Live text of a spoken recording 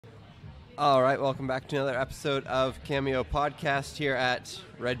All right, welcome back to another episode of Cameo Podcast here at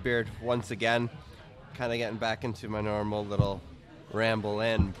Redbeard once again. Kind of getting back into my normal little ramble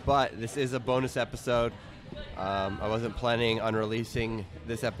in, but this is a bonus episode. I wasn't planning on releasing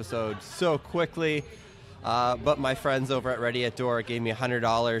this episode so quickly, but my friends over at Ready at Door gave me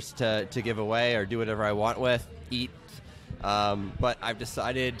 $100 to give away or do whatever I want with, eat. But I've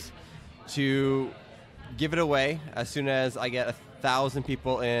decided to give it away as soon as I get 1,000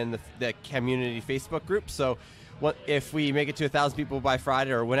 people in the community Facebook group. So if we make it to 1,000 people by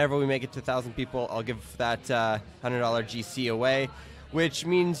Friday, or whenever we make it to 1,000 people, I'll give that $100 GC away, which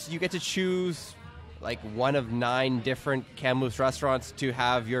means you get to choose like one of 9 different Kamloops restaurants to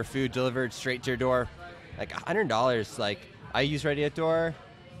have your food delivered straight to your door. Like $100. Like, I use Ready at Door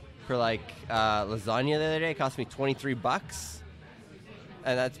for like lasagna the other day. It cost me $23,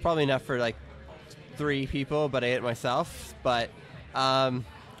 and that's probably enough for like 3 people, but I ate it myself. But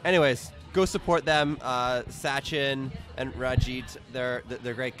anyways, go support them. Sachin and Rajit,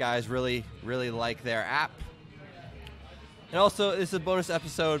 they're great guys. Really like their app. And also, this is a bonus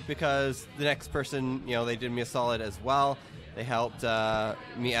episode because the next person, they did me a solid as well. They helped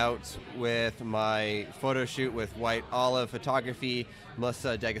me out with my photo shoot with White Olive Photography,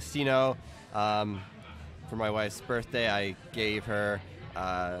 Melissa D'Agostino. For my wife's birthday, I gave her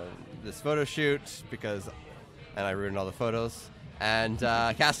this photo shoot and I ruined all the photos. And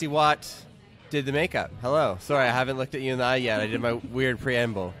Cassidy Watt did the makeup. Hello. Sorry, I haven't looked at you in the eye yet. I did my weird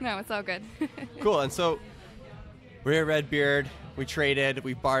preamble. No, it's all good. Cool. And so we're at Redbeard. We traded.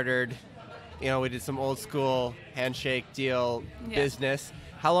 We bartered. We did some old school handshake deal business.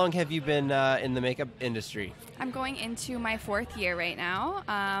 How long have you been in the makeup industry? I'm going into my 4th year right now.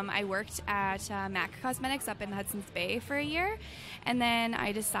 I worked at MAC Cosmetics up in Hudson's Bay for a year, and then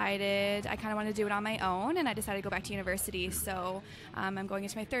I decided I kind of wanted to do it on my own, and I decided to go back to university. So I'm going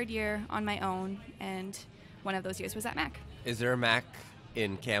into my 3rd year on my own, and one of those years was at MAC. Is there a MAC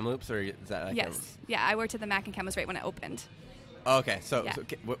in Kamloops, or is that like Yes. Kamloops? Yeah, I worked at the MAC in Kamloops right when it opened. Okay, so Yeah.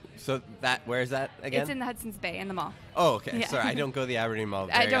 so that where is that again? It's in the Hudson's Bay in the mall. Oh, okay. Yeah. Sorry, I don't go to the Aberdeen Mall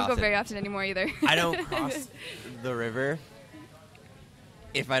very I don't often. go very often anymore either. I don't cross the river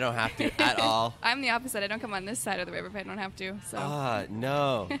if I don't have to at all. I'm the opposite. I don't come on this side of the river if I don't have to. So.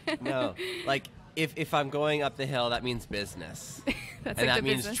 No. Like if I'm going up the hill, that means business. That's and like that the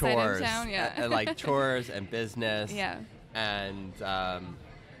means business chores. side of town, yeah. And like chores and business. Yeah. And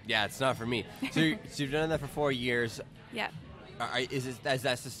it's not for me. So you've done that for 4 years. Yeah. Is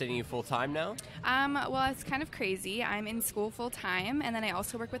that sustaining you full time now? Well, it's kind of crazy. I'm in school full time, and then I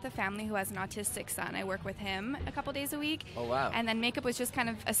also work with a family who has an autistic son. I work with him a couple days a week. Oh, wow. And then makeup was just kind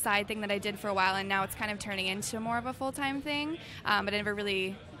of a side thing that I did for a while, and now it's kind of turning into more of a full-time thing. But I never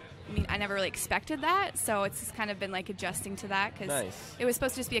really expected that, so it's just kind of been like adjusting to that because It was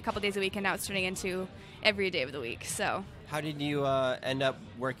supposed to just be a couple days a week, and now it's turning into every day of the week. So. How did you end up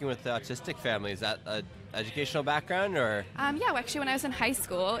working with the autistic family? Is that an educational background or? Actually, when I was in high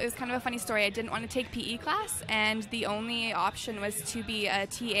school, it was kind of a funny story. I didn't want to take PE class, and the only option was to be a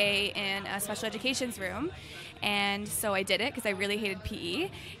TA in a special education's room. And so I did it because I really hated PE,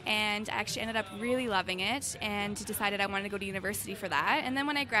 and I actually ended up really loving it and decided I wanted to go to university for that. And then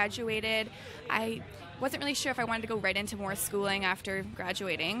when I graduated, I wasn't really sure if I wanted to go right into more schooling after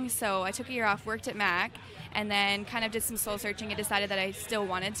graduating. So I took a year off, worked at MAC, and then kind of did some soul searching and decided that I still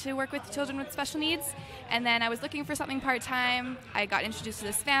wanted to work with children with special needs. And then I was looking for something part-time. I got introduced to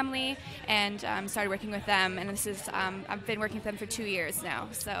this family and started working with them. And this is I've been working with them for 2 years now.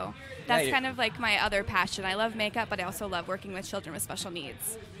 So that's kind of like my other passion. I love makeup, but I also love working with children with special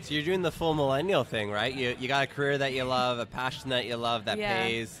needs. So you're doing the full millennial thing, right? You got a career that you love, a passion that you love that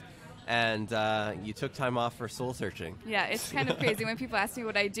pays. And you took time off for soul searching. Yeah, it's kind of crazy. When people ask me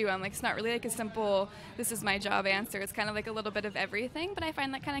what I do, I'm like, it's not really like a simple, this is my job answer. It's kind of like a little bit of everything, but I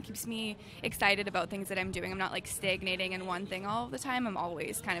find that kind of keeps me excited about things that I'm doing. I'm not like stagnating in one thing all the time. I'm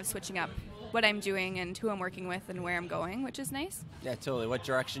always kind of switching up what I'm doing and who I'm working with and where I'm going, which is nice. Yeah, totally. What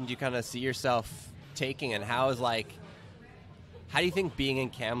direction do you kind of see yourself taking, and how do you think being in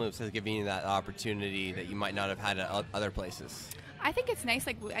Kamloops has given you that opportunity that you might not have had at other places? I think it's nice.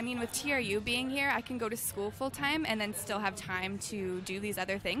 With TRU being here, I can go to school full time and then still have time to do these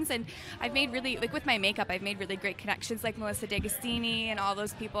other things. And I've made really, with my makeup, I've made really great connections, like Melissa D'Agostino and all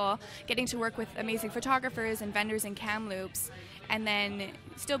those people. Getting to work with amazing photographers and vendors in Kamloops, and then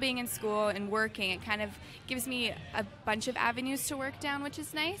still being in school and working, it kind of gives me a bunch of avenues to work down, which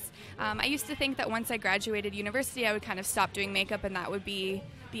is nice. I used to think that once I graduated university, I would kind of stop doing makeup and that would be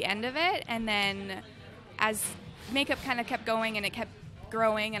the end of it. And then as makeup kind of kept going and it kept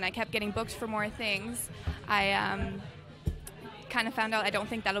growing and I kept getting booked for more things, I kind of found out I don't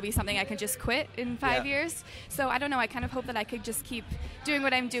think that'll be something I can just quit in 5 years. So I don't know. I kind of hope that I could just keep doing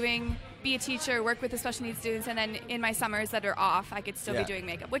what I'm doing, be a teacher, work with the special needs students, and then in my summers that are off, I could still be doing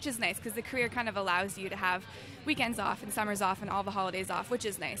makeup, which is nice because the career kind of allows you to have weekends off and summers off and all the holidays off, which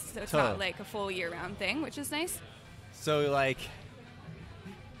is nice. So it's not like a full year-round thing, which is nice. So, like,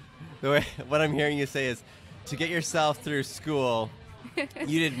 what I'm hearing you say is to get yourself through school,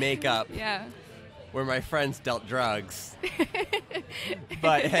 you did makeup. Yeah. Where my friends dealt drugs.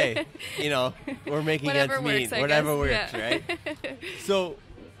 But hey, you know, we're making ends meet. Whatever works, right? So,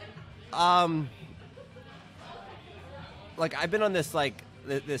 like, I've been on this, like,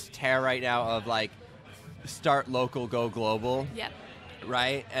 this tear right now of, like, start local, go global. Yep.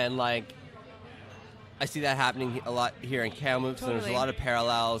 Right? And, like, I see that happening a lot here in Kamloops, and there's a lot of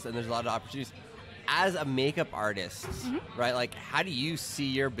parallels, and there's a lot of opportunities. As a makeup artist, right, like, how do you see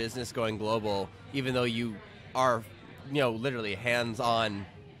your business going global, even though you are, you know, literally hands-on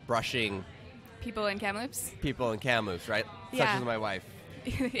brushing people in Kamloops, right? Such as my wife.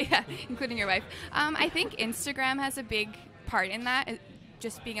 Yeah, including your wife. I think Instagram has a big part in that,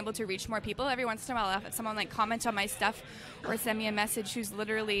 just being able to reach more people. Every once in a while, I'll have someone, like, comment on my stuff or send me a message who's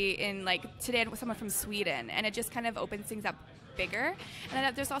literally in, like, today I had someone from Sweden, and it just kind of opens things up bigger.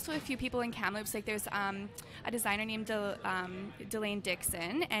 And there's also a few people in Kamloops, like there's a designer named Delane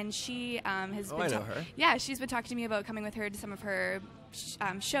Dixon, and she has been I know her. Yeah, she's been talking to me about coming with her to some of her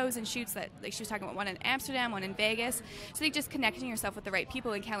shows and shoots that, like, she was talking about one in Amsterdam, one in Vegas. So, like, just connecting yourself with the right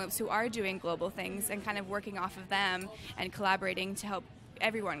people in Kamloops who are doing global things and kind of working off of them and collaborating to help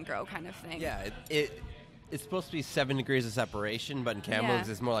everyone grow, kind of thing. Yeah, it's supposed to be 7 degrees of separation, but in Kamloops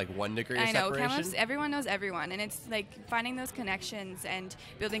it's more like 1 degree of separation. I know, Kamloops, everyone knows everyone, and it's like finding those connections and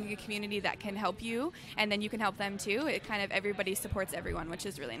building a community that can help you, and then you can help them too. It kind of, everybody supports everyone, which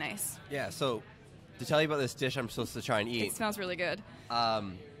is really nice. Yeah, so to tell you about this dish I'm supposed to try and eat. It smells really good. I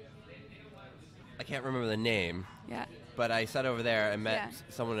can't remember the name. Yeah. But I sat over there and met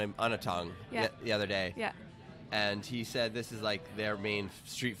someone named Anatong the other day. Yeah. And he said this is like their main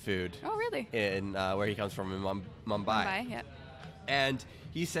street food. Oh, really? In where he comes from in Mumbai. Mumbai, yeah. And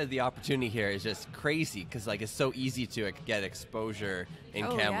he said the opportunity here is just crazy because, like, it's so easy to get exposure in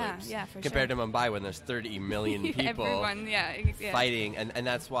Kamloops compared to Mumbai when there's 30 million people fighting, and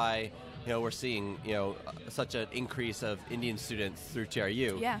that's why, you know, we're seeing, you know, such an increase of Indian students through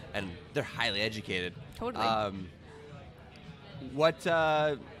TRU. Yeah. And they're highly educated. Totally. What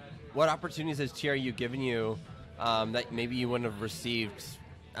opportunities has TRU given you that maybe you wouldn't have received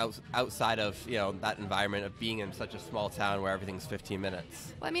outside of, you know, that environment of being in such a small town where everything's 15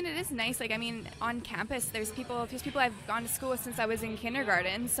 minutes? Well, I mean, it is nice. Like, I mean, on campus, there's people I've gone to school with since I was in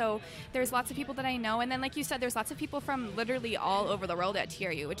kindergarten. So there's lots of people that I know. And then, like you said, there's lots of people from literally all over the world at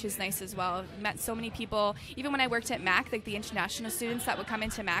TRU, which is nice as well. I've met so many people. Even when I worked at MAC, like the international students that would come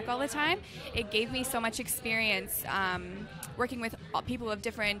into MAC all the time, it gave me so much experience working with people of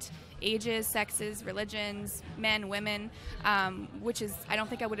different ages, sexes, religions, men, women, which is, I don't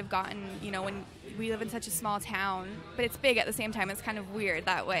think I would have gotten, you know, when we live in such a small town, but it's big at the same time. It's kind of weird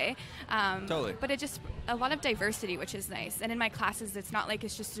that way. Totally. But it just, a lot of diversity, which is nice. And in my classes, it's not like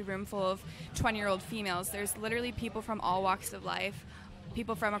it's just a room full of 20-year-old females. There's literally people from all walks of life,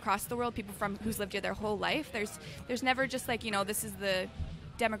 people from across the world, people from who's lived here their whole life. There's never just like, you know, this is the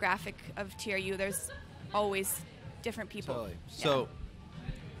demographic of TRU. There's always different people. Totally. Yeah. So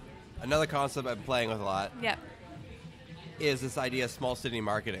another concept I'm playing with a lot is this idea of small city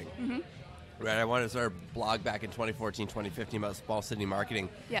marketing. Mm-hmm. Right, I wanted to start a blog back in 2014, 2015 about small city marketing.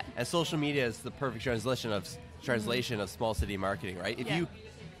 Yeah. And social media is the perfect translation of small city marketing, right? If you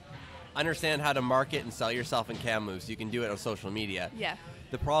understand how to market and sell yourself in Kamloops, you can do it on social media. Yeah.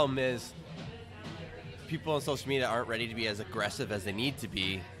 The problem is people on social media aren't ready to be as aggressive as they need to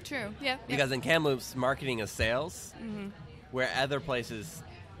be. True, yeah. Because in Kamloops, marketing is sales, where other places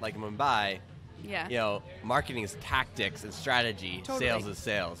like Mumbai, you know, marketing is tactics and strategy. Totally. Sales is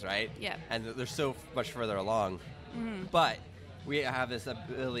sales, right? Yeah. And they're so much further along. But we have this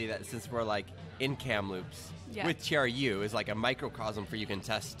ability that since we're like in Kamloops, with TRU is like a microcosm for you can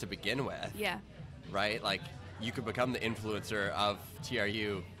test to begin with. Yeah. Right? Like you could become the influencer of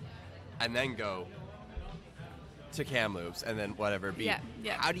TRU and then go to Kamloops and then whatever be. Yeah.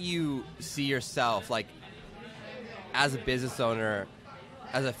 Yeah. How do you see yourself, like, as a business owner,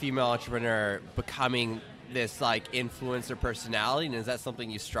 as a female entrepreneur, becoming this like influencer personality, and is that something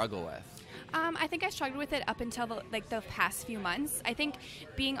you struggle with? I think I struggled with it up until the past few months. I think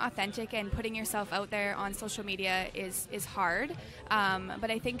being authentic and putting yourself out there on social media is hard.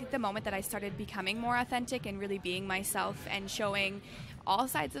 But I think the moment that I started becoming more authentic and really being myself and showing all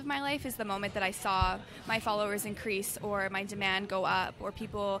sides of my life is the moment that I saw my followers increase or my demand go up, or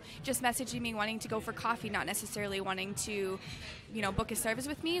people just messaging me wanting to go for coffee, not necessarily wanting to, book a service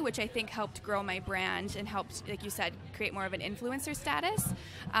with me, which I think helped grow my brand and helped, like you said, create more of an influencer status.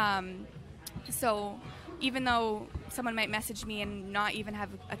 So even though someone might message me and not even have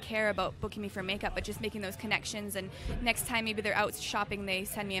a care about booking me for makeup, but just making those connections, and next time maybe they're out shopping, they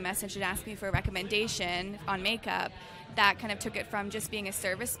send me a message and ask me for a recommendation on makeup, that kind of took it from just being a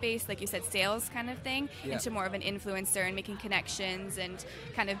service-based, like you said, sales kind of thing, into more of an influencer and making connections and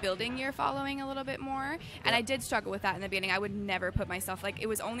kind of building your following a little bit more. And I did struggle with that in the beginning. I would never put myself, like, it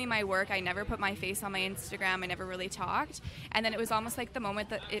was only my work. I never put my face on my Instagram. I never really talked. And then it was almost like the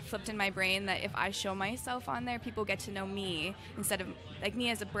moment that it flipped in my brain that if I show myself on there, people get to know me instead of, like, me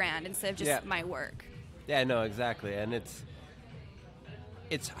as a brand instead of just my work. Yeah, no, exactly. And it's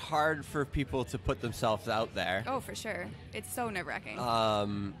hard for people to put themselves out there. Oh, for sure. It's so nerve-wracking.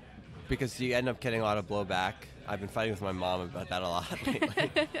 Because you end up getting a lot of blowback. I've been fighting with my mom about that a lot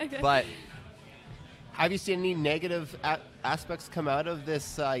lately. But have you seen any negative aspects come out of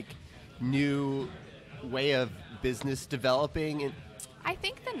this, like, new way of business developing? I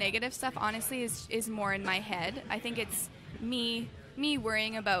think the negative stuff, honestly, is more in my head. I think it's me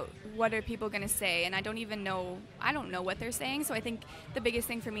worrying about what are people going to say, and I don't know what they're saying. So I think the biggest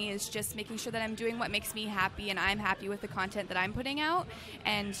thing for me is just making sure that I'm doing what makes me happy, and I'm happy with the content that I'm putting out.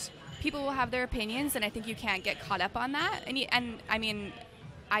 And people will have their opinions, and I think you can't get caught up on that. And I mean,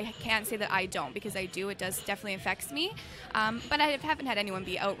 I can't say that I don't, because I do. It does definitely affects me. But I haven't had anyone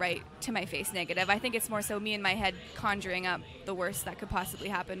be outright to my face negative. I think it's more so me in my head conjuring up the worst that could possibly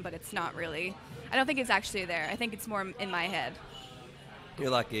happen, but it's not really. I don't think it's actually there. I think it's more in my head. You're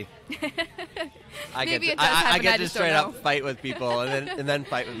lucky. I Maybe get it does happen, I get I to just straight don't up know. fight with people and then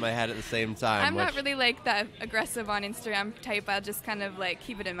fight with my head at the same time. I'm not really like that aggressive on Instagram type. I'll just kind of like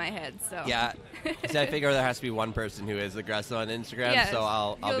keep it in my head. So yeah. So I figure there has to be one person who is aggressive on Instagram, yes, so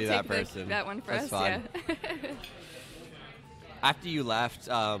I'll be that take person. that one for That's us. fun. Yeah. After you left,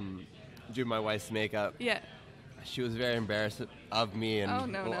 doing my wife's makeup. Yeah. She was very embarrassed of me and Oh,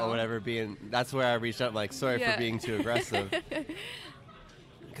 no. or whatever being. That's where I reached out. I'm like, sorry for being too aggressive.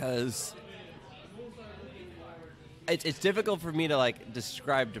 Because it's difficult for me to, like,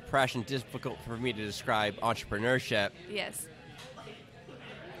 describe depression, difficult for me to describe entrepreneurship. Yes.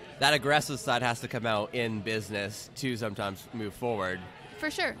 That aggressive side has to come out in business to sometimes move forward.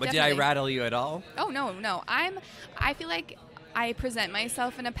 For sure. But definitely. did I rattle you at all? Oh, no. I feel like I present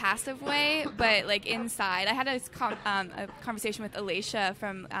myself in a passive way, but like inside, I had a conversation with Alicia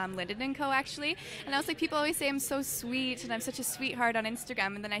from Linden & Co. actually, and I was like, people always say I'm so sweet and I'm such a sweetheart on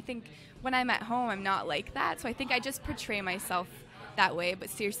Instagram, and then I think when I'm at home, I'm not like that. So I think I just portray myself that way, but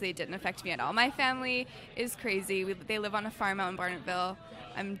seriously, it didn't affect me at all. My family is crazy. They live on a farm out in Barnetville.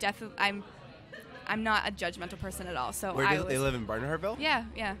 I'm not a judgmental person at all. So They live in Barnetville?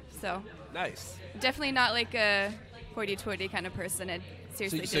 Yeah. So Nice. definitely not like a hoity-toity kind of person. It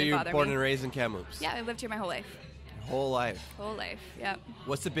seriously So didn't you're bother born me. and raised in Kamloops? Yeah, I lived here my whole life. Whole life. Yep.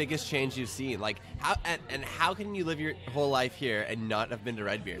 What's the biggest change you've seen? Like, how can you live your whole life here and not have been to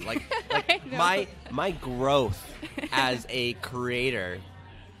Redbeard? Like I know. my growth as a creator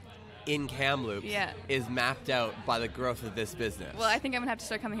in Kamloops is mapped out by the growth of this business. Well, I think I'm going to have to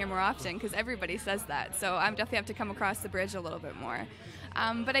start coming here more often because everybody says that. So I'm definitely have to come across the bridge a little bit more.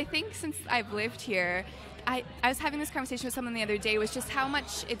 But I think since I've lived here, I was having this conversation with someone the other day, was just how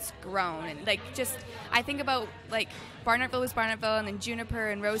much it's grown. And like, just, I think about like Barnetville was Barnetville, and then Juniper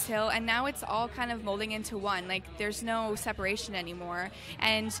and Rose Hill, and now it's all kind of molding into one. Like, there's no separation anymore.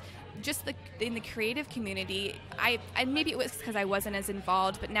 And just in the creative community, I maybe it was because I wasn't as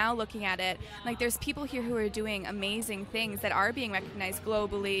involved, but now looking at it, like, there's people here who are doing amazing things that are being recognized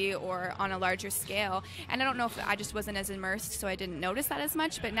globally or on a larger scale. And I don't know if I just wasn't as immersed, so I didn't notice that as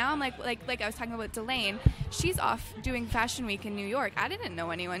much. But now I'm like I was talking about Delane, she's off doing Fashion Week in New York. I didn't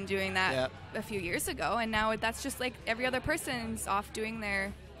know anyone doing that a few years ago, and now that's just like every other person's off doing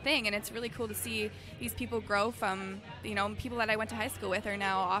their thing, and it's really cool to see these people grow from, people that I went to high school with are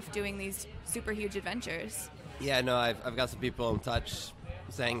now off doing these super huge adventures. Yeah, no, I've got some people in touch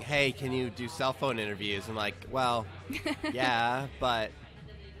saying, hey, can you do cell phone interviews? I'm like, well, yeah, but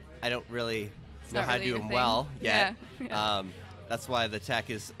I don't really know how to do them well yet. Yeah. That's why the tech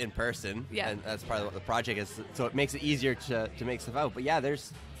is in person, and that's part of what the project is. So it makes it easier to make stuff out. But yeah,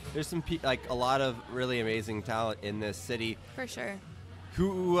 there's some a lot of really amazing talent in this city. For sure.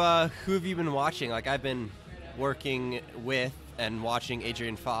 Who have you been watching? Like, I've been working with and watching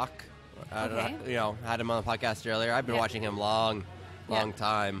Adrian Falk. Okay. Had him on the podcast earlier. I've been watching him long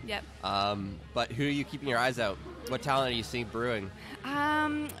time. Yep. But who are you keeping your eyes out What talent are you seeing brewing?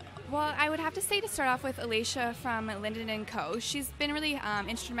 Well, I would have to say to start off with Alicia from Linden & Co. She's been really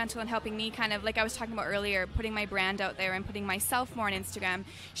instrumental in helping me kind of, like I was talking about earlier, putting my brand out there and putting myself more on Instagram.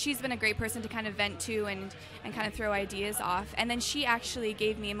 She's been a great person to kind of vent to and kind of throw ideas off. And then she actually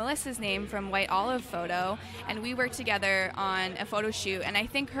gave me Melissa's name from White Olive Photo, and we worked together on a photo shoot. And I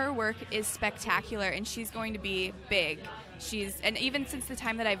think her work is spectacular, and she's going to be big. And even since the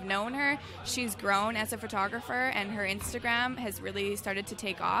time that I've known her, she's grown as a photographer, and her Instagram has really started to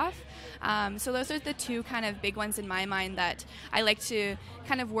take off. So those are the two kind of big ones in my mind that I like to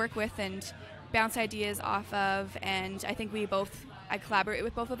kind of work with and bounce ideas off of. And I think I collaborate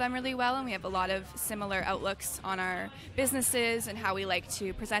with both of them really well, and we have a lot of similar outlooks on our businesses and how we like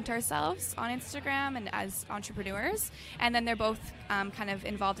to present ourselves on Instagram and as entrepreneurs. And then they're both kind of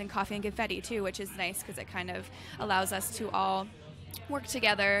involved in coffee and confetti too, which is nice because it kind of allows us to all work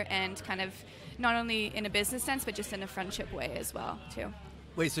together and kind of not only in a business sense, but just in a friendship way as well too.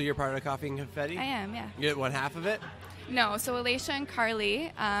 Wait, so you're part of Coffee and Confetti? I am, yeah. You get one half of it? No, so Alicia and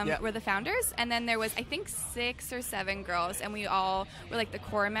Carly were the founders, and then there was, I think, 6 or 7 girls, and we all were like the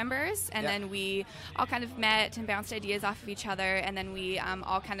core members, and then we all kind of met and bounced ideas off of each other, and then we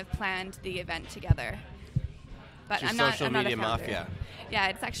all kind of planned the event together. But I'm not a founder. Mafia. Yeah,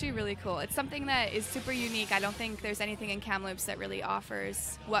 it's actually really cool. It's something that is super unique. I don't think there's anything in Kamloops that really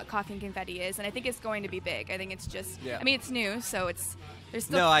offers what Coffee and Confetti is, and I think it's going to be big. I think it's just, I mean, it's new, so there's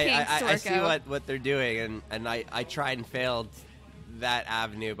still kinks to work I see what they're doing, and I tried and failed that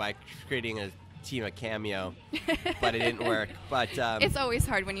avenue by creating a team of Cameo, but it didn't work. But it's always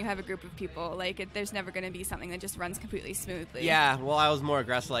hard when you have a group of people. Like, there's never going to be something that just runs completely smoothly. Yeah, well, I was more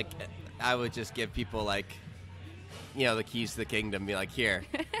aggressive. Like, I would just give people, like, the keys to the kingdom, be like, here,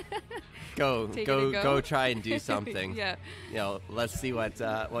 go try and do something. Yeah. Let's see what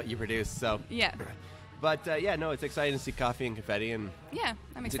you produce. So yeah. But it's exciting to see Coffee and Confetti, and yeah,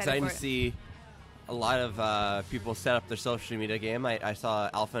 I'm excited. It's exciting to see a lot of people set up their social media game. I saw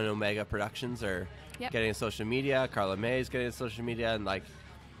Alpha and Omega Productions are getting a social media. Carla May is getting a social media, and like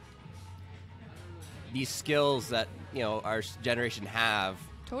these skills that our generation have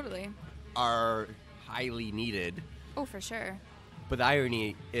totally are highly needed. Oh, for sure. But the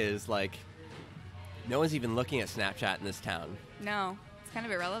irony is, like, no one's even looking at Snapchat in this town. No, it's kind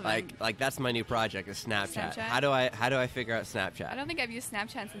of irrelevant. Like that's my new project is Snapchat. How do I figure out Snapchat? I don't think I've used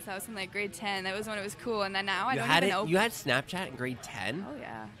Snapchat since I was in like grade 10. That was when it was cool, and then now I don't even know. You had Snapchat in grade 10? Oh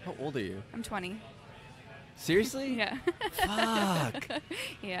yeah. How old are you? I'm 20. Seriously? Yeah. Fuck.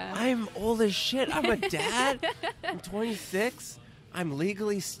 Yeah. I'm old as shit. I'm a dad. I'm 26. I'm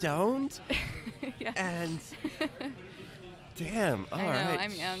legally stoned. Yeah. And damn. All right. I know,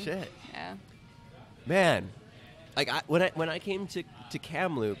 I'm young. Shit. Yeah. Man. Like when I came to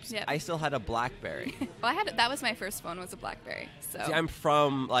Kamloops, I still had a BlackBerry. Well, that was my first phone, was a BlackBerry. So see, I'm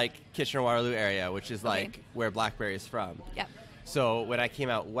from like Kitchener-Waterloo area, which is like where BlackBerry is from. Yep. So when I came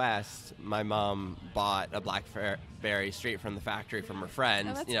out west, my mom bought a BlackBerry straight from the factory from her friend.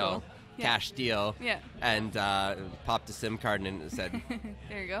 Oh, that's cool. Cash deal. Yeah. And popped a SIM card in and it said,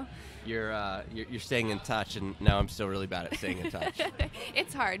 there you go. You're staying in touch, and now I'm still really bad at staying in touch.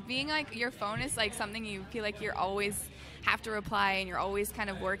 It's hard. Being like, your phone is like something you feel like you're always have to reply, and you're always kind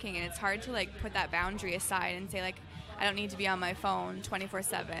of working, and it's hard to like put that boundary aside and say like, I don't need to be on my phone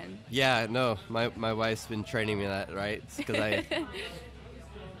 24/7. Yeah, no, my wife's been training me that, right? Because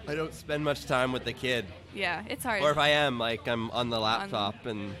I don't spend much time with the kid. Yeah, it's hard. Or if I am, like, I'm on the laptop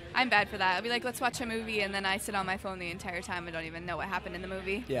and... I'm bad for that. I'll be like, let's watch a movie, and then I sit on my phone the entire time. I don't even know what happened in the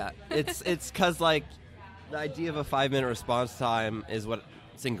movie. Yeah, it's because, like, the idea of a 5-minute response time is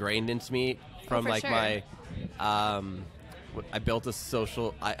what's ingrained into me from, like, sure. my... I built a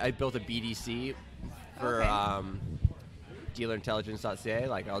BDC for dealerintelligence.ca.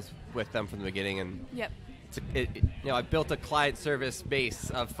 Like, I was with them from the beginning, and... Yep. I built a client service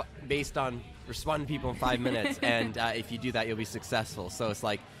based on responding to people in 5 minutes, and if you do that, you'll be successful. So it's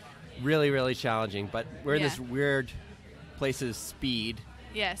like really, really challenging. But we're in this weird place of speed.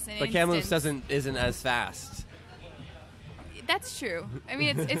 Yes, but Kamloops isn't as fast. That's true. I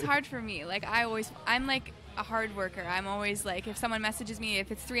mean, it's hard for me. Like I'm like a hard worker. I'm always like, if someone messages me, if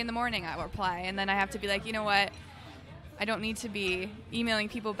it's 3 a.m, I will reply, and then I have to be like, you know what? I don't need to be emailing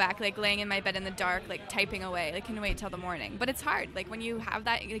people back, like laying in my bed in the dark, like typing away. Like, can wait till the morning. But it's hard. Like when you have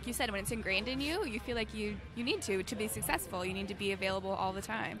that, like you said, when it's ingrained in you, you feel like you need to be successful. You need to be available all the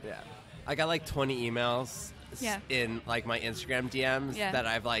time. Yeah. I got like 20 emails in like my Instagram DMs Yeah. that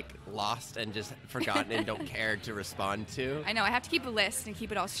I've like lost and just forgotten and don't care to respond to. I know. I have to keep a list and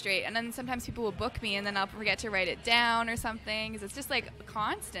keep it all straight. And then sometimes people will book me, and then I'll forget to write it down or something. 'Cause it's just like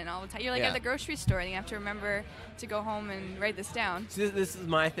constant all the time. You're like at the grocery store, and you have to remember to go home and write this down. See, this is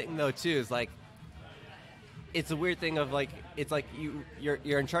my thing though too. Is like, it's a weird thing of like, it's like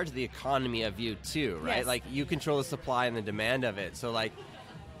you're in charge of the economy of you too, right? Yes. Like you control the supply and the demand of it. So like,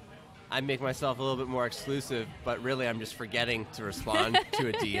 I make myself a little bit more exclusive, but really I'm just forgetting to respond to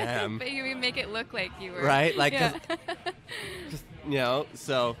a DM. But you make it look like you were. Right? Like, yeah. just, you know,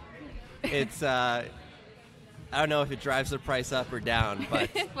 so it's, I don't know if it drives the price up or down, but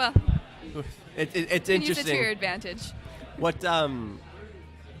well, it's you can interesting. use it to your advantage. What's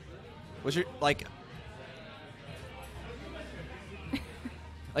your, like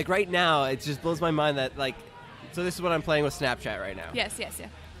right now, it just blows my mind that, like, so this is what I'm playing with Snapchat right now. Yes, yes, yeah.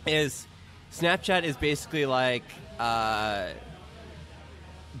 Is Snapchat is basically like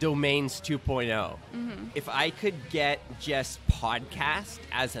Domains 2.0. Mm-hmm. If I could get just podcast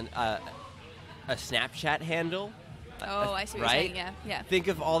as a Snapchat handle, I see what right? you're saying. Yeah. Think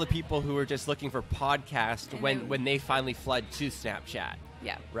of all the people who were just looking for podcast And when they finally flood to Snapchat.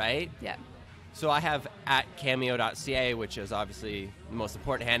 Yeah. Right? Yeah. So I have at kameo.ca, which is obviously the most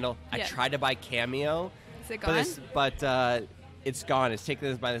important handle. I Yeah. tried to buy Cameo. Is it gone? But it's gone. It's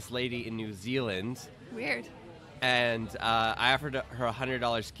taken by this lady in New Zealand. Weird. And I offered her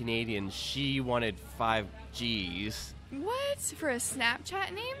 $100 Canadian. She wanted 5 Gs. What? For a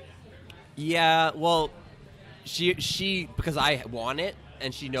Snapchat name? Yeah, well, she because I want it,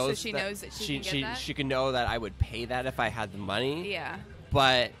 and she knows So she knows that she can get that? she can know that I would pay that if I had the money. Yeah.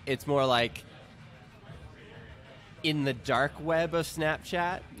 But it's more like in the dark web of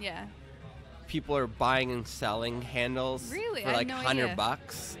Snapchat, Yeah. people are buying and selling handles Really? for I like had no idea.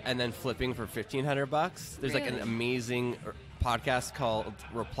 $100 and then flipping for $1,500. There's like an Really? amazing podcast called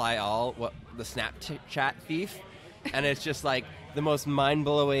Reply All, the Snapchat Thief, and it's just like the most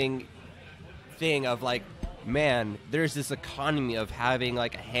mind-blowing thing of like, man, there's this economy of having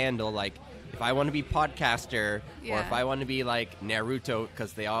like a handle. Like, if I want to be podcaster, or Yeah. if I want to be like Naruto,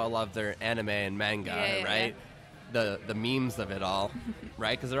 because they all love their anime and manga, Yeah, right? The memes of it all,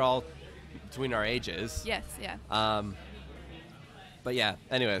 right? Because they're all between our ages. Yes, yeah. But yeah,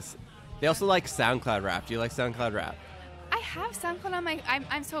 anyways, they also like SoundCloud rap. Do you like SoundCloud rap? I have SoundCloud on my...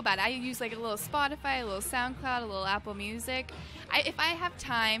 I'm so bad. I use like a little Spotify, a little SoundCloud, a little Apple Music. If I have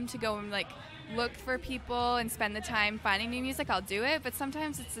time to go and like look for people and spend the time finding new music, I'll do it. But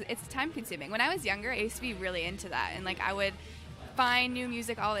sometimes it's time consuming. When I was younger, I used to be really into that, and like I would find new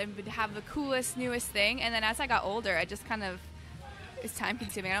music and would have the coolest, newest thing. And then as I got older, I just kind of... It's time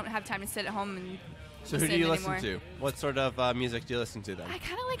consuming. I don't have time to sit at home and So who do you anymore. listen to? What sort of music do you listen to then? I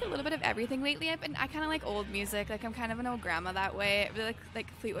kind of like a little bit of everything lately. I kind of like old music. Like I'm kind of an old grandma that way. I really like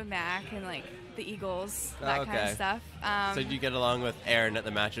Fleetwood Mac and like the Eagles, that kind of Okay. stuff. So do you get along with Aaron at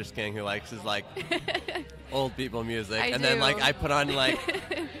the Mattress King, who likes his like old people music, I and then do. like I put on like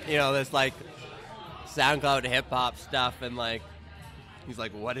this like SoundCloud hip hop stuff, and like he's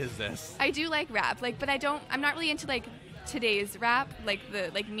like, what is this? I do like rap, like, but I'm not really into like today's rap, like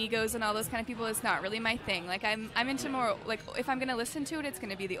the Migos and all those kind of people. It's not really my thing. Like I'm into more like, if I'm gonna listen to it, it's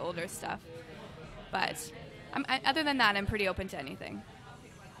gonna be the older stuff. But other than that, I'm pretty open to anything.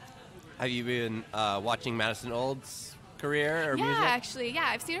 Have you been watching Madison Old's career or Yeah, music? actually, yeah,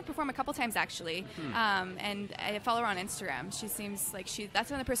 I've seen her perform a couple times actually, and I follow her on Instagram. She seems like that's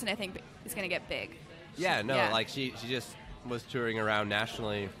another person I think is gonna get big. Yeah, no, like she just was touring around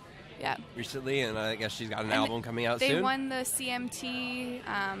nationally Yeah. recently, and I guess she's got an And album coming out they soon. won the CMT.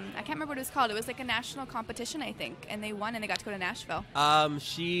 I can't remember what it was called. It was like a national competition, I think, and they won, and they got to go to Nashville.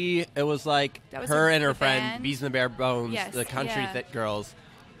 It was like That was her the and her friend, band? Bees and the Bare Bones, Yes, the Country yeah. Fit Girls.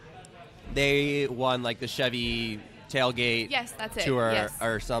 They won like the Chevy tailgate Yes, that's it. tour Yes.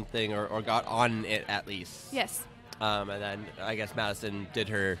 or something, or got on it at least. Yes. And then I guess Madison did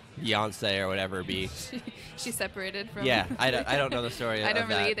her Beyonce or whatever be. She separated from. Yeah, I don't know the story. I of don't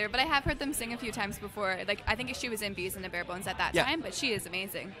really that. either, but I have heard them sing a few times before. Like I think she was in Bees and the Bare Bones at that Yeah. time, but she is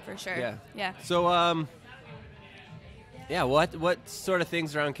amazing for sure. Yeah. Yeah. So yeah, what sort of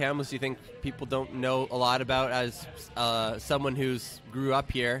things around Kamloops do you think people don't know a lot about as someone who's grew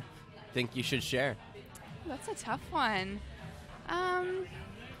up here? Think you should share? That's a tough one. I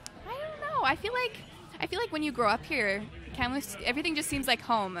don't know. I feel like when you grow up here, Kamloops, everything just seems like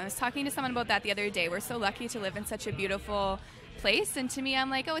home. I was talking to someone about that the other day. We're so lucky to live in such a beautiful place, and to me, I'm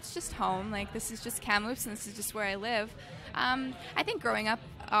like, oh, it's just home. Like this is just Kamloops, and this is just where I live. I think growing up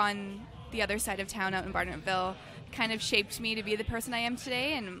on the other side of town, out in Barnettville, kind of shaped me to be the person I am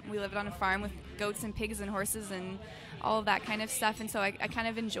today. And we lived on a farm with goats and pigs and horses and all of that kind of stuff. And so I kind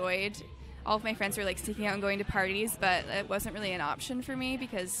of enjoyed. All of my friends were like sneaking out and going to parties, but it wasn't really an option for me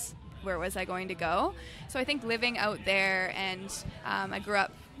because where was I going to go? So I think living out there, and I grew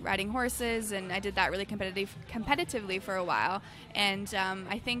up riding horses, and I did that really competitively for a while. And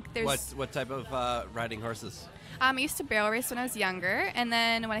I think there's... What type of riding horses? I used to barrel race when I was younger, and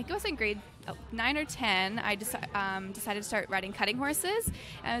then when I was in grade 9 or 10, I decided to start riding cutting horses.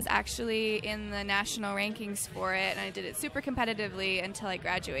 I was actually in the national rankings for it, and I did it super competitively until I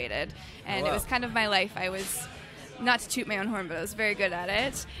graduated. And It was kind of my life. I was... not to toot my own horn, but I was very good at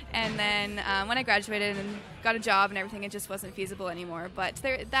it. And then when I graduated and got a job and everything, it just wasn't feasible anymore. But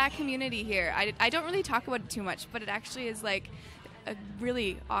that community here, I don't really talk about it too much, but it actually is like a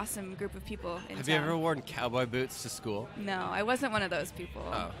really awesome group of people in Have town. you ever worn cowboy boots to school? No, I wasn't one of those people.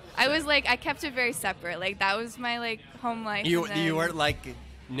 Oh. I was like, I kept it very separate. Like, that was my like home life. You weren't like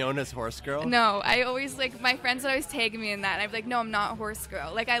known as horse girl? No, I always, like, my friends would always tag me in that, and I'd be like, no, I'm not horse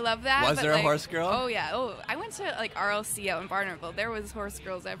girl. Like, I love that. Was there a horse girl? Oh, yeah. Oh, I went to, like, RLC out in Barnardville. There was horse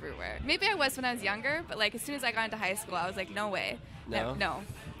girls everywhere. Maybe I was when I was younger, but, like, as soon as I got into high school, I was like, no way. No? No,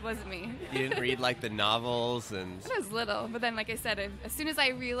 it wasn't me. You didn't read, like, the novels and... I was little, but then, like I said, as soon as I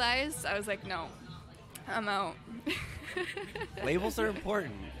realized, I was like, no, I'm out. Labels are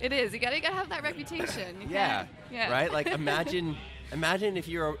important. It is. You gotta have that reputation. Yeah. Yeah. Right? Like, imagine if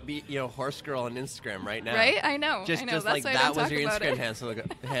you were, horse girl on Instagram right now. Right? I know. Just That's like why I that don't was talk your about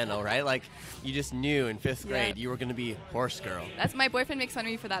Instagram handle, right? Like, you just knew in 5th grade Yeah. you were going to be horse girl. That's my boyfriend makes fun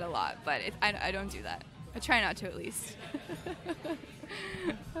of me for that a lot, but I don't do that. I try not to, at least.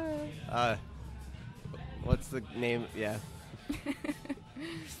 What's the name? Yeah.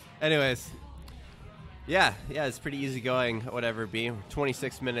 Anyways. Yeah, it's pretty easy-going, whatever it be. We're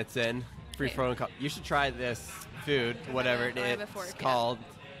 26 minutes in. Free phone call. You should try this food, whatever it's called.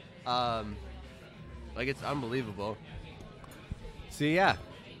 Like, it's unbelievable. So, yeah.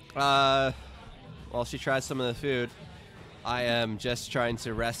 While she tries some of the food, I am just trying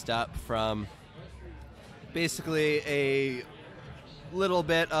to rest up from basically a little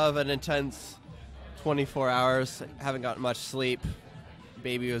bit of an intense 24 hours. Haven't gotten much sleep.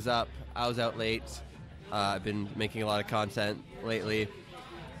 Baby was up. I was out late. I've been making a lot of content lately.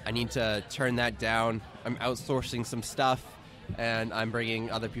 I need to turn that down. I'm outsourcing some stuff, and I'm bringing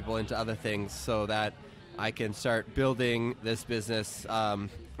other people into other things so that I can start building this business a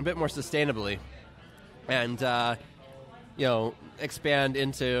bit more sustainably and, expand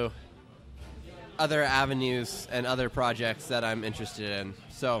into other avenues and other projects that I'm interested in.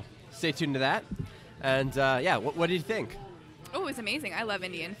 So stay tuned to that. And, what did you think? Oh, it was amazing. I love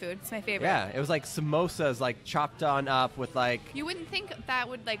Indian food. It's my favorite. Yeah, it was like samosas, like chopped on up with like... You wouldn't think that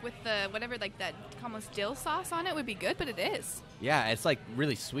would, like, with the whatever, like that almost dill sauce on it would be good, but it is. Yeah, it's like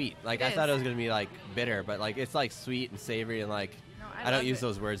really sweet. Like, I thought it was going to be like bitter, but like it's like sweet and savory and like... No, I don't use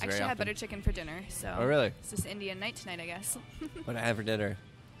those words very often. I actually had butter chicken for dinner, so... Oh, really? It's just Indian night tonight, I guess. What I had for dinner?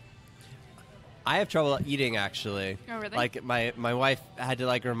 I have trouble eating, actually. Oh, really? Like, my wife had to,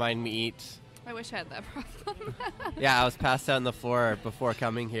 like, remind me eat... I wish I had that problem. Yeah, I was passed out on the floor before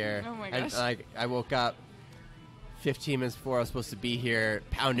coming here. Oh my gosh. And, like, I woke up 15 minutes before I was supposed to be here,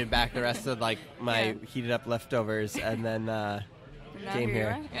 pounded back the rest of, like, my heated up leftovers, and then came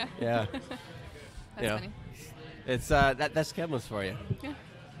here. Yeah. That's funny. It's that's Kamloops for you. Yeah.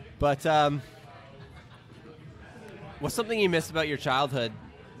 But what's something you miss about your childhood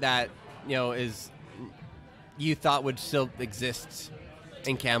that is you thought would still exist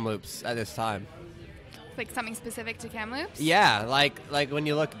in Kamloops at this time? Like something specific to Kamloops? Yeah, like when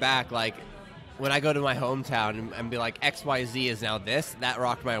you look back, like when I go to my hometown and be like, XYZ is now this, that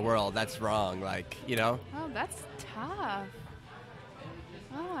rocked my world. That's wrong. Like, Oh, that's tough.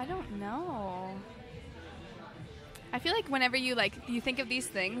 Oh, I don't know. I feel like whenever you think of these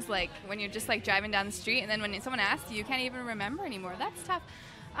things, like when you're just like driving down the street, and then when someone asks you, you can't even remember anymore. That's tough.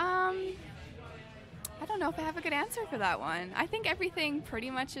 I don't know if I have a good answer for that one. I think everything pretty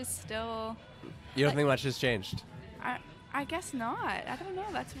much is still... You don't think much has changed? I guess not. I don't know.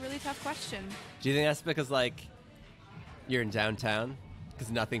 That's a really tough question. Do you think that's because, like, you're in downtown?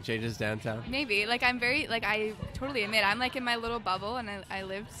 Because nothing changes downtown? Maybe. Like, I totally admit, I'm like in my little bubble, and I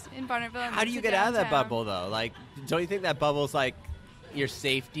lived in Barnardville. How do you get out of that bubble, though? Like, don't you think that bubble's, like, your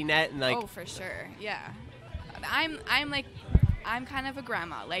safety net? And like, oh, for sure. Yeah. I'm kind of a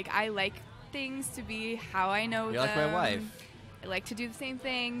grandma. Like, I like things to be how I know them. You're like my wife. I like to do the same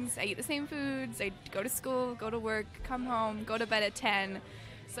things. I eat the same foods. I go to school, go to work, come home, go to bed at 10.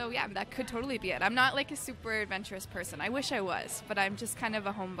 So, yeah, that could totally be it. I'm not like a super adventurous person. I wish I was, but I'm just kind of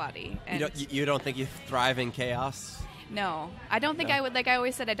a homebody. And you don't think you thrive in chaos? No, I don't think No? I would. Like I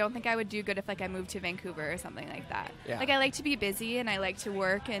always said, I don't think I would do good if like I moved to Vancouver or something like that. Yeah. Like I like to be busy and I like to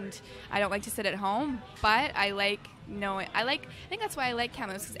work and I don't like to sit at home. But I like knowing. I think that's why I like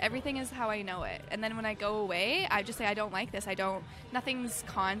Kamloops, because everything is how I know it. And then when I go away, I just say I don't like this. Nothing's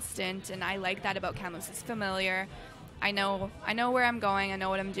constant, and I like that about Kamloops. It's familiar. I know where I'm going. I know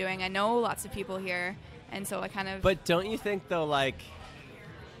what I'm doing. I know lots of people here, and so I kind of. But don't you think though, like,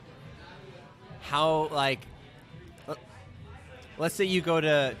 how like. Let's say you go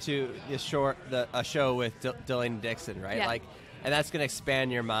to a show with Delaney Dixon, right? Yeah. Like, and that's going to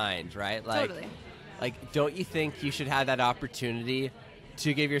expand your mind, right? Like, Totally. Like, don't you think you should have that opportunity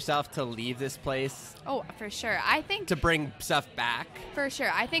to give yourself to leave this place? Oh, for sure. I think to bring stuff back. For sure.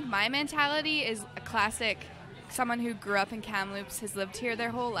 I think my mentality is a classic. Someone who grew up in Kamloops, has lived here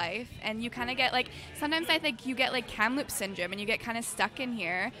their whole life, and you kind of get like, sometimes I think you get like Kamloops syndrome, and you get kind of stuck in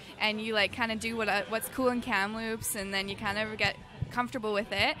here, and you like kind of do what's cool in Kamloops, and then you kind of get comfortable with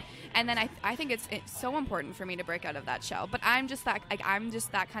it, and then I think it's so important for me to break out of that shell. But I'm just that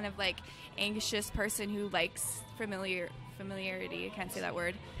kind of like anxious person who likes familiarity. I can't say that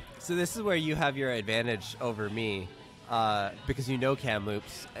word. So this is where you have your advantage over me, because you know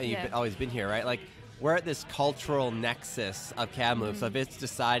Kamloops, and you've always been here, right? Like, we're at this cultural nexus of Kamloops, of it's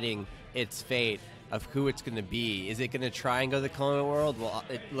deciding its fate, of who it's going to be. Is it going to try and go to the colonial world? Well,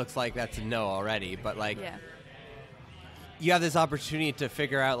 it looks like that's a no already. But, like, you have this opportunity to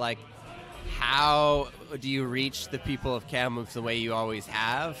figure out, like, how do you reach the people of Kamloops the way you always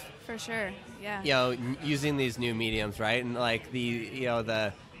have? For sure, yeah. You know, using these new mediums, right? And, like,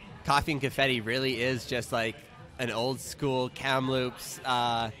 the Coffee and Confetti really is just, like, an old school Kamloops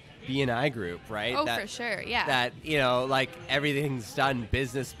B&I group, right? Oh, for sure, yeah. That, you know, like, everything's done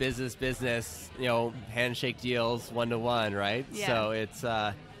business, you know, handshake deals, one-to-one, right? Yeah. So it's,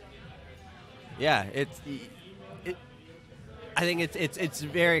 I think it's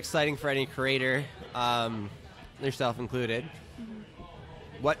very exciting for any creator, yourself included. Mm-hmm.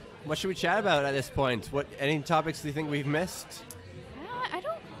 What should we chat about at this point? Any topics do you think we've missed? I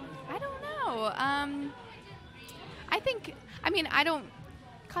don't know.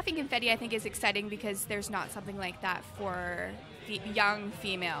 Coffee and Confetti, I think, is exciting because there's not something like that for young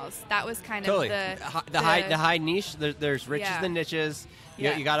females. That was kind of the high niche. There's riches and niches.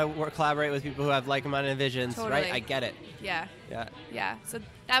 You got to collaborate with people who have like-minded visions, totally. right? I get it. Yeah. So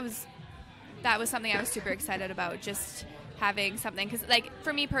that was something I was super excited about, just having something. Because, like,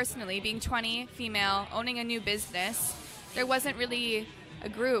 for me personally, being 20, female, owning a new business, there wasn't really a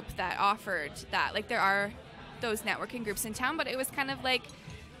group that offered that. Like, there are those networking groups in town, but it was kind of like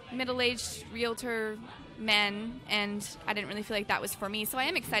middle-aged realtor men, and I didn't really feel like that was for me. So I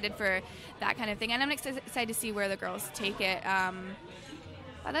am excited for that kind of thing, and I'm excited to see where the girls take it.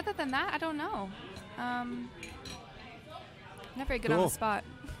 But other than that, I don't know. Not very good on the spot.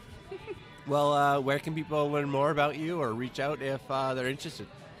 Well, where can people learn more about you or reach out if they're interested?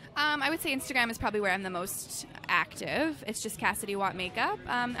 I would say Instagram is probably where I'm the most active. It's just Cassidy Want Makeup.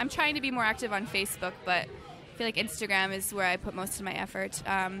 I'm trying to be more active on Facebook, but I feel like Instagram is where I put most of my effort.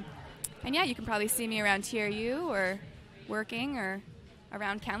 And yeah, you can probably see me around TRU or working or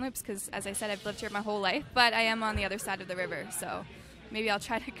around Kamloops, because, as I said, I've lived here my whole life, but I am on the other side of the river, so maybe I'll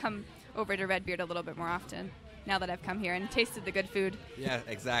try to come over to Redbeard a little bit more often now that I've come here and tasted the good food. Yeah,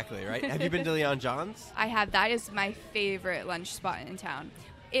 exactly, right? Have you been to Leon John's? I have. That is my favorite lunch spot in town.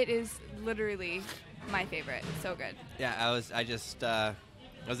 It is literally my favorite. So good. Yeah, I was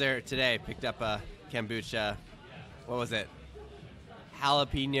there today, picked up a kombucha. What was it?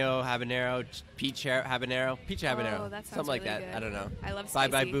 Jalapeno habanero, peach habanero. Oh, that sounds something like really that. good. I don't know. I love Bye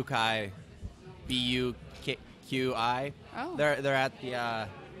spicy. Bye Bukai, BUQI. Oh. They're at the. I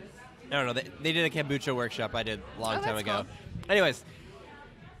don't know. They did a kombucha workshop I did a long time ago. Cool. Anyways,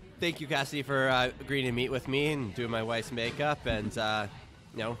 thank you, Cassidy, for agreeing to meet with me and doing my wife's makeup and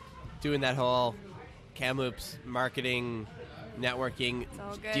doing that whole Kamloops marketing, networking It's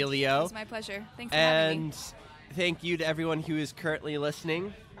all good. dealio. It's my pleasure. Thanks for having me. And thank you to everyone who is currently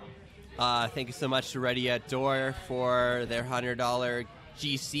listening. Thank you so much to Ready at Door for their $100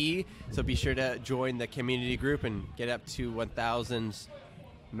 GC. So be sure to join the community group and get up to 1,000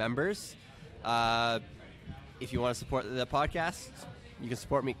 members. If you want to support the podcast, you can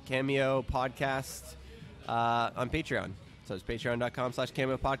support me, Cameo Podcast, on Patreon. So it's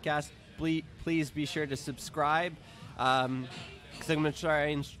patreon.com/Cameo Podcast. Please be sure to subscribe. Because I'm going to try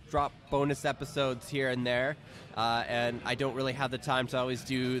and drop bonus episodes here and there. And I don't really have the time to always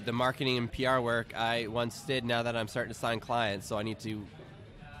do the marketing and PR work I once did now that I'm starting to sign clients. So I need to,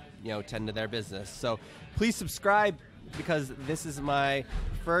 tend to their business. So please subscribe, because this is my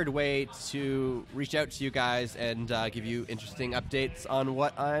preferred way to reach out to you guys and give you interesting updates on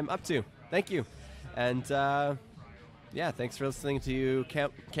what I'm up to. Thank you. And thanks for listening to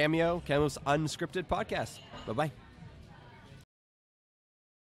Cameo's Unscripted Podcast. Bye-bye.